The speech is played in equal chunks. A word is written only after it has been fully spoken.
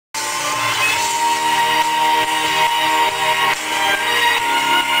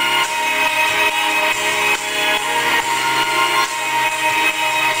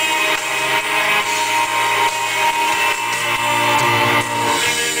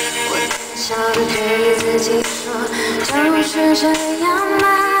笑着对自己说，就是这样吗？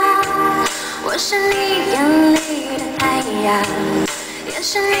我是你眼里的太阳，也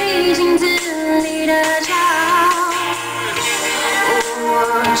是你镜子里的骄傲。我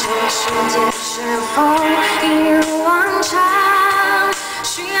这世界是否一如往常？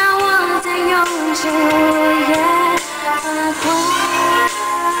需要我再用尽我也发光。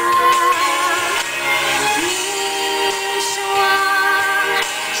你是我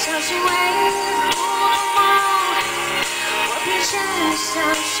小心维护的梦，我疲倦享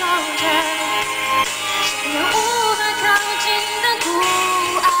受着谁也无法靠近的孤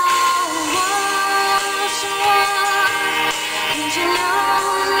傲。我是我，凭着流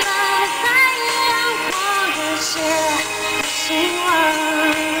浪在辽阔的街的希望，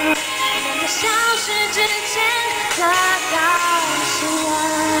能在消失之前得到信仰。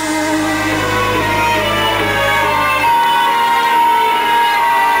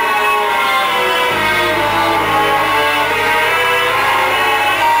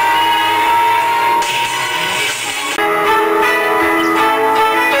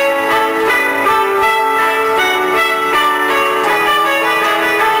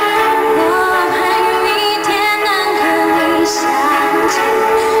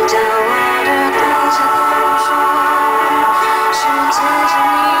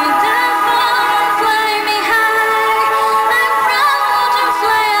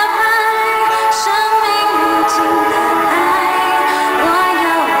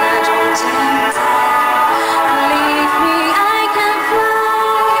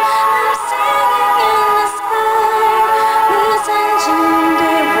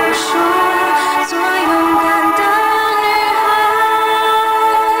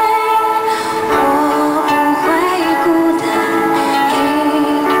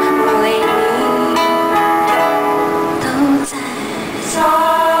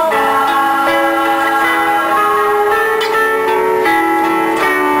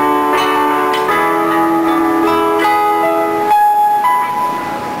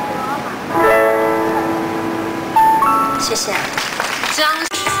谢谢。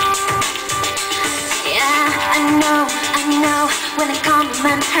Yeah, I know. When I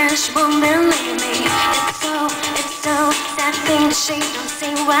compliment her, she won't believe me. It's so sad thing that she don't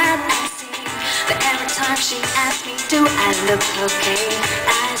see what I see. But every time she asks me, do I look okay?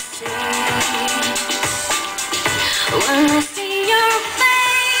 I see. When I see your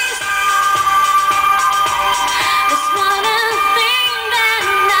face, there's one thing that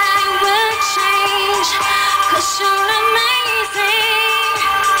I would change. 'Cause you're amazing,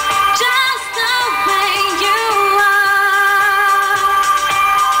 just the way you are.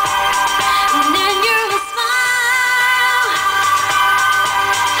 And then you smile,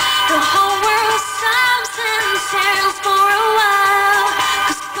 the whole world stops and stares for a while.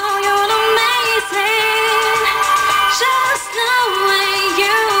 'Cause girl, you're amazing, just the way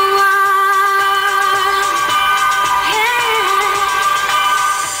you are. Yeah.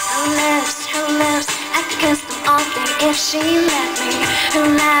 Her lips, I could kiss them all day if she let me. Her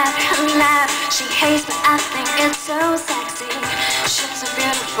laugh, she hates but I think it's so sexy. She's so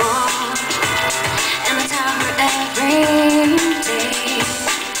beautiful, and I tell her every day.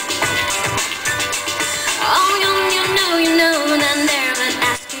 Oh, you know, and I never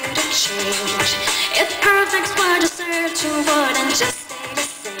ask you to change. If perfect were to search, you wouldn't just stay the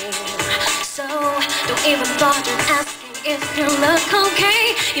same. So don't even bother asking if you look okay.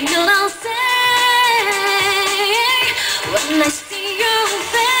 You know what I'll say when I see your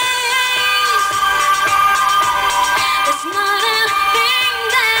face. There's not a thing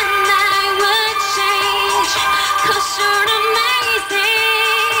that I would change. 'Cause you're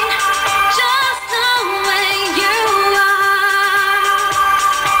amazing, just the way you are.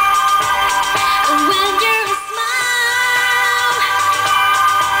 And when you smile,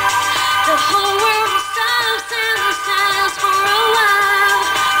 the whole world stops and stands for a while.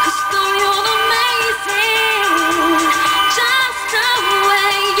 'Cause girl, you're amazing, just the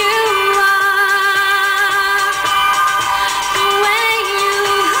way you are. The way you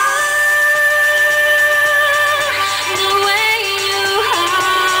are, the way you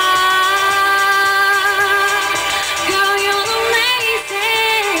are. Girl, you're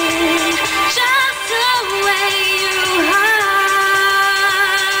amazing, just the way you are.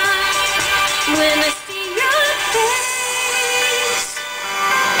 When I see your face,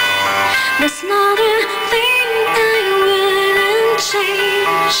 there's not a thing I wouldn't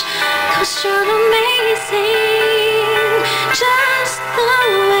change. 'Cause you're amazing, just the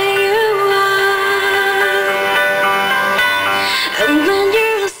way you